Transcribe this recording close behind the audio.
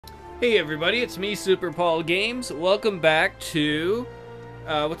Hey everybody, it's me, Super Paul Games. Welcome back to...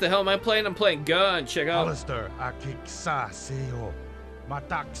 what the hell am I playing? I'm playing Gun. Check out... Hollister akiksa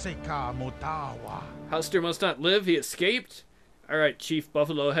matakseka motawa. Hollister must not live. He escaped. Alright, Chief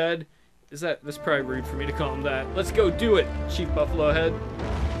Buffalo Head. That's probably rude for me to call him that. Let's go do it, Chief Buffalo Head.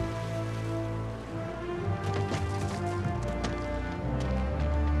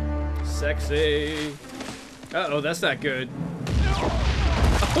 Sexy. Uh-oh, that's not good.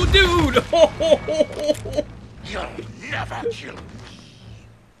 Oh, dude! You'll never kill me.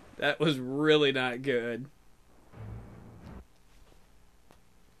 That was really not good.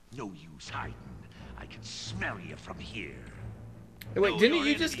 No use hiding. I can smell you from here. Hey, wait, didn't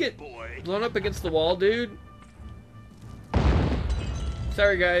you just get blown up against the wall, dude?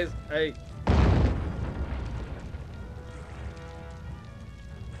 Sorry, guys.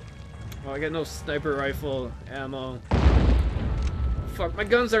 Oh, I got no sniper rifle ammo. Fuck, my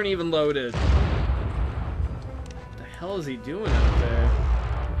guns aren't even loaded. What the hell is he doing out there?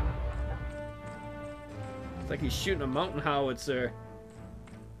 It's like he's shooting a mountain howitzer.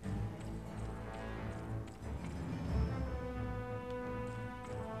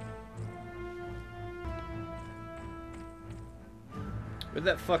 Where'd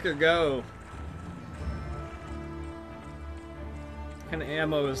that fucker go? What kind of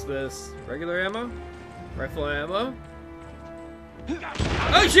ammo is this? Regular ammo? Rifle ammo?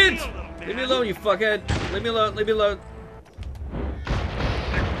 Oh shit! Leave me alone, you fuckhead! Leave me alone, leave me alone.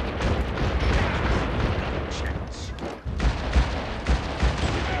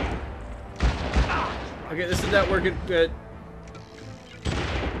 Okay, this is not working good.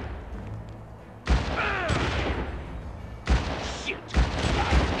 Shit!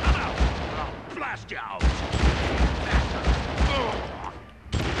 Come out! I'll blast you out!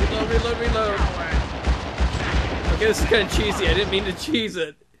 Reload, reload. Okay, this is kind of cheesy. I didn't mean to cheese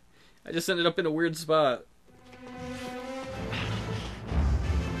it. I just ended up in a weird spot.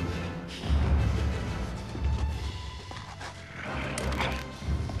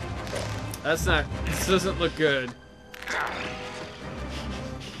 That's not... This doesn't look good.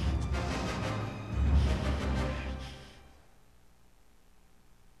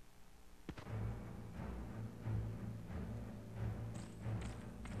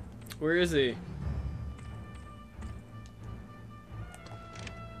 Where is he?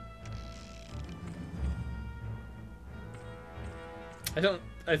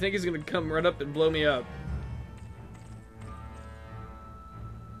 I think he's gonna come right up and blow me up.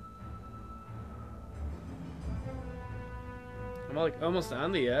 I'm like almost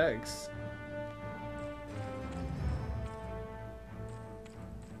on the X.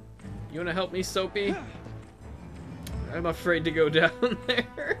 You wanna help me, Soapy? I'm afraid to go down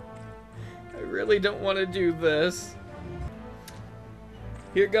there. I really don't want to do this.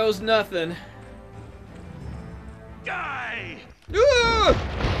 Here goes nothing. Die! Ah!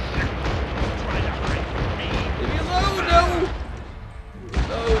 Leave me alone, no!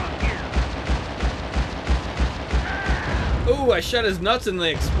 Oh, I shot his nuts and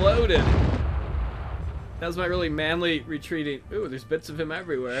they exploded. That was my really manly retreating. Ooh, there's bits of him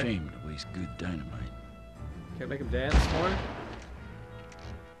everywhere. Shame to waste good dynamite. Can't make him dance more?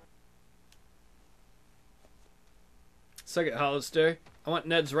 Suck it, Hollister. I want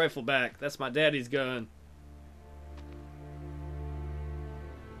Ned's rifle back. That's my daddy's gun.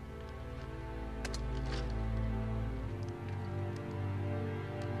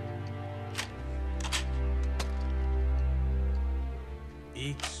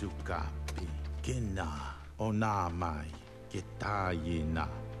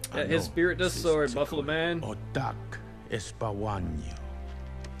 Yeah, his spirit does sword, Buffalo Man.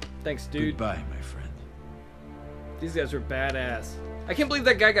 Thanks, dude. Goodbye, my friend. These guys were badass. I can't believe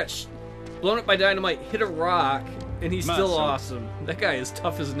that guy got blown up by dynamite, hit a rock, and he's still awesome. That guy is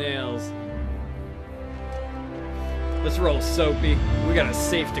tough as nails. Let's roll, Soapy. We got a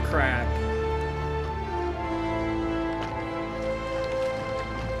safe to crack.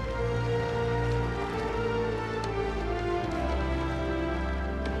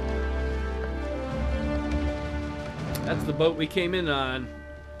 That's the boat we came in on.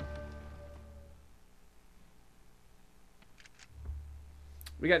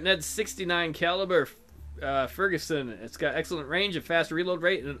 We got Ned's 69 caliber Ferguson. It's got excellent range, a fast reload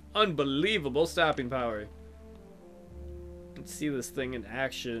rate, and an unbelievable stopping power. Let's see this thing in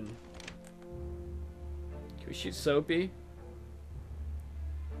action. Can we shoot Soapy?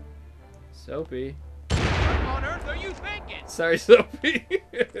 Soapy. What on earth are you thinking? Sorry, Soapy.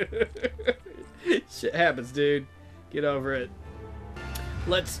 Shit happens, dude. Get over it.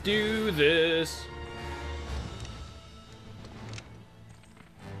 Let's do this.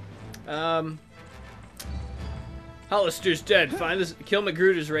 Hollister's dead. Find this. Kill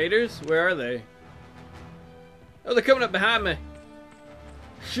Magruder's raiders. Where are they? Oh, they're coming up behind me.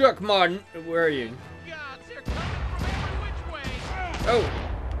 Shook Martin. Where are you? Gods, they're coming from every which way. Oh.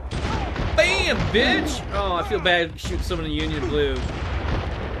 Bam, bitch. Oh, I feel bad shooting someone in Union Blue.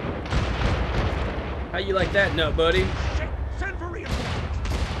 How you like that, nut buddy? Send for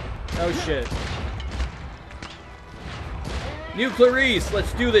reinforcements. Oh shit. New Clarice,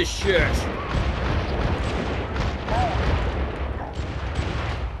 let's do this shit.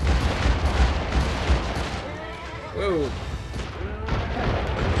 Whoa.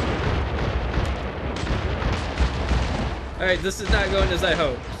 Alright, this is not going as I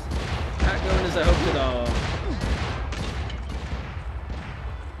hoped. Not going as I hoped at all.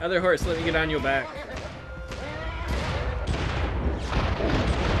 Other horse, let me get on your back.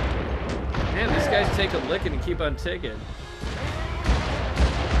 Man, these guys take a licking and keep on ticking.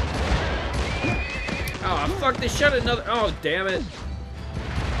 Oh, fuck, they shot another. Oh, damn it.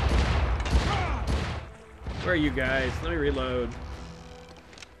 Where are you guys? Let me reload.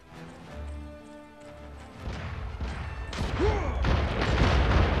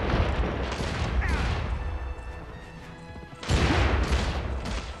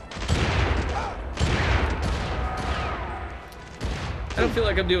 I don't feel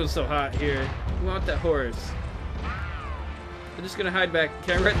like I'm doing so hot here. I want that horse. I'm just gonna hide back.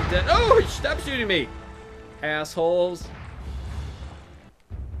 Can I run the dead? Oh, stop shooting me! Assholes.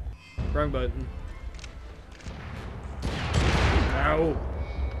 Wrong button. Ow.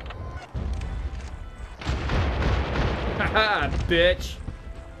 Haha, bitch.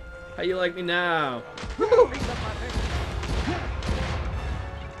 How you like me now?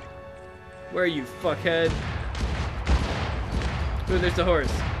 Where are you, fuckhead? Ooh, there's the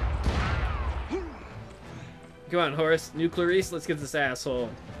horse. Come on, horse. New Clarice, let's get this asshole.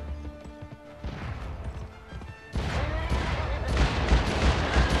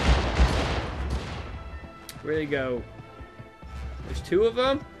 Where'd he go? There's two of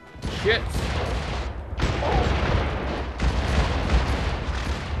them? Shit.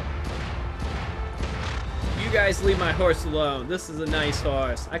 You guys leave my horse alone. This is a nice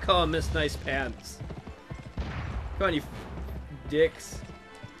horse. I call him Miss Nice Pants. Come on, you dicks.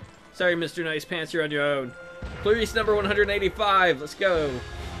 Sorry, Mr. Nice Pants, you're on your own. Clarice number 185. Let's go.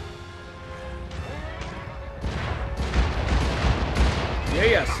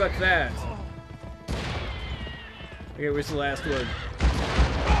 Yeah, suck that. Okay, where's the last one?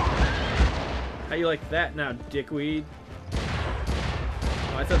 How you like that now, dickweed?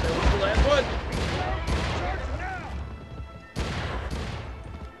 Oh, I thought that was the last one.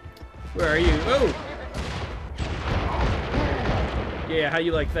 Where are you? Oh! Yeah, how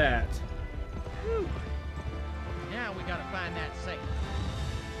you like that? Whew. Now we gotta find that safe.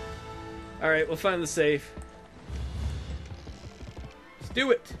 Alright, we'll find the safe. Let's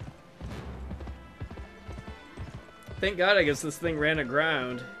do it! Thank God, I guess this thing ran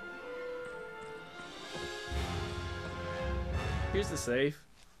aground. Here's the safe.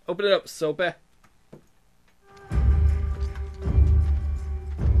 Open it up, Soapy.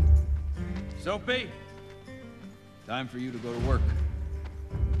 Soapy, time for you to go to work.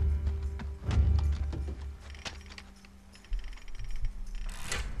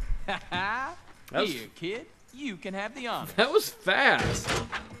 Ha Here, kid. You can have the honor. That was fast.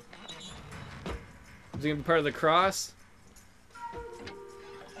 Is it gonna be part of the cross?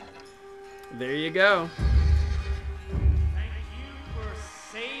 There you go. Thank you for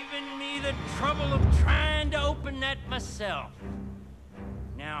saving me the trouble of trying to open that myself.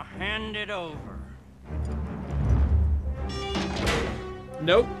 Now hand it over.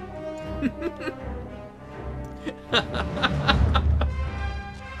 Nope.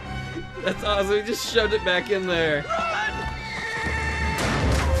 That's awesome. He just shoved it back in there.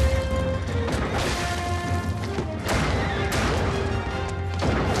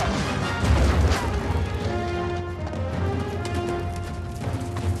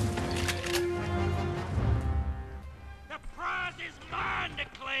 The prize is mine to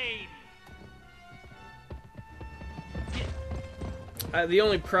claim. The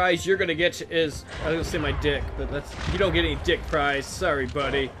only prize you're gonna get is, I was gonna say my dick, but that's, you don't get any dick prize. Sorry,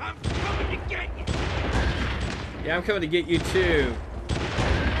 buddy. I'm coming to get you. Yeah, I'm coming to get you too.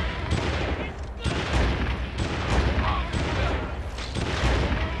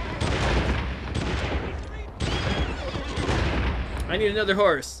 I need another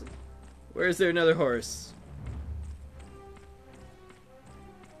horse. Where is there another horse?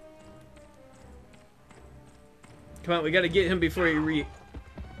 Come on, we gotta get him before he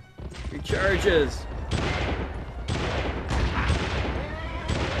recharges.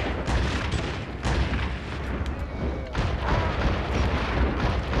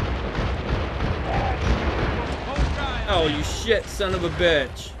 Oh, you shit son of a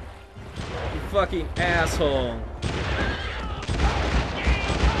bitch. You fucking asshole.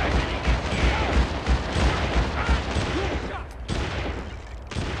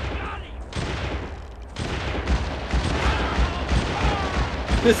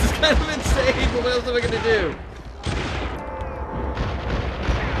 This is kind of insane, but what else am I gonna do?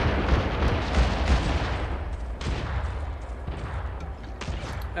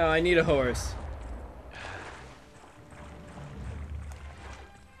 Oh, I need a horse.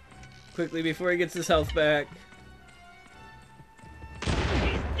 Quickly before he gets his health back.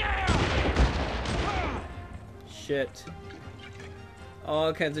 Shit.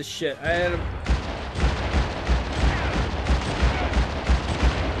 All kinds of shit. I had him.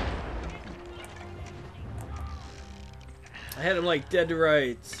 I had him like dead to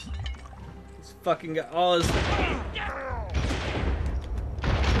rights. He's fucking got all his.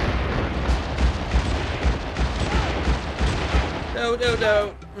 No, no,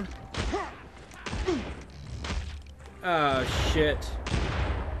 no. Oh, shit.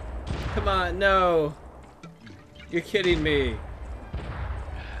 Come on, no. You're kidding me.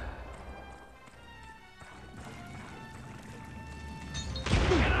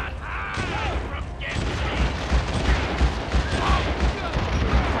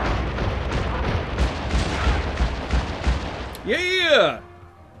 Yeah!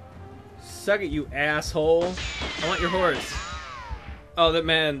 Suck it, you asshole. I want your horse. Oh, that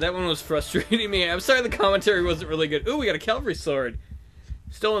one was frustrating me. I'm sorry the commentary wasn't really good. Ooh, we got a cavalry sword.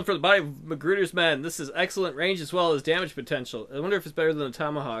 Stolen from the body of Magruder's men. This is excellent range as well as damage potential. I wonder if it's better than a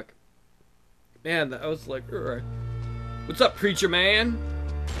tomahawk. Man, I was like, ugh. What's up, preacher man?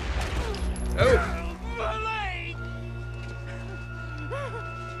 Oh.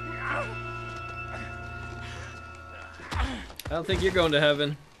 I don't think you're going to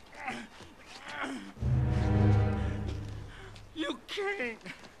heaven. You can't.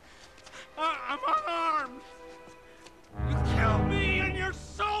 I'm unarmed. You kill me and your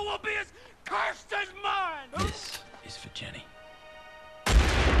soul will be as cursed as mine. This is for Jenny.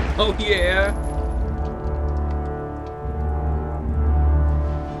 Oh, yeah.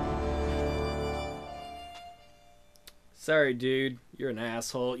 Sorry, dude. You're an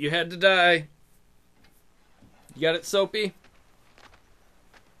asshole. You had to die. You got it, Soapy?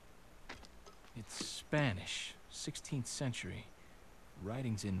 It's Spanish, 16th century.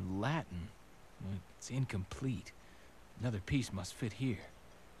 Writing's in Latin. It's incomplete. Another piece must fit here.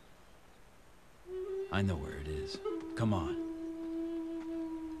 I know where it is. Come on.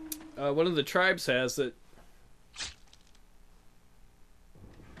 One of the tribes has it.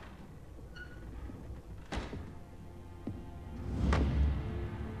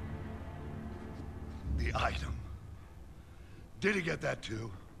 The item. Did he get that too?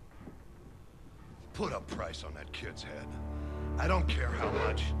 Put a price on that kid's head. I don't care how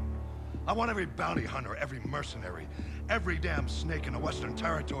much. I want every bounty hunter, every mercenary, every damn snake in the Western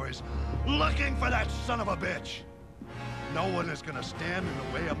Territories looking for that son of a bitch. No one is gonna stand in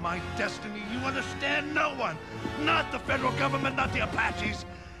the way of my destiny. You understand? No one. Not the federal government, not the Apaches,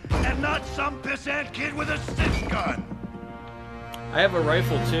 and not some pissant kid with a six-gun. I have a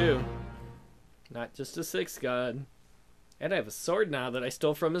rifle too. Not just a six-gun. And I have a sword now that I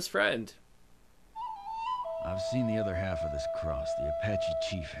stole from his friend. I've seen the other half of this cross. The Apache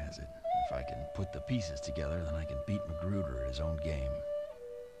chief has it. If I can put the pieces together, then I can beat Magruder at his own game.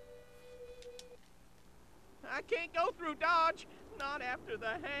 I can't go through Dodge. Not after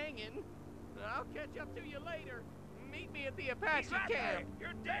the hanging. I'll catch up to you later. Meet me at the Apache camp.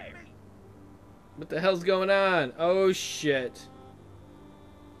 You're dead. What the hell's going on? Oh, shit.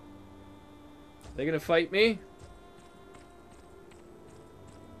 They gonna fight me?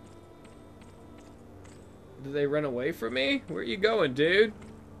 Did they run away from me? Where are you going, dude?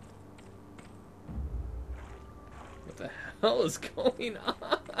 What the hell is going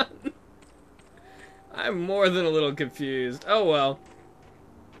on? I'm more than a little confused. Oh, well.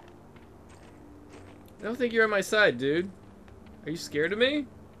 I don't think you're on my side, dude. Are you scared of me?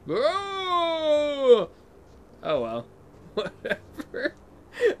 Oh, well. Whatever.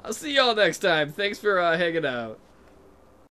 I'll see y'all next time. Thanks for hanging out.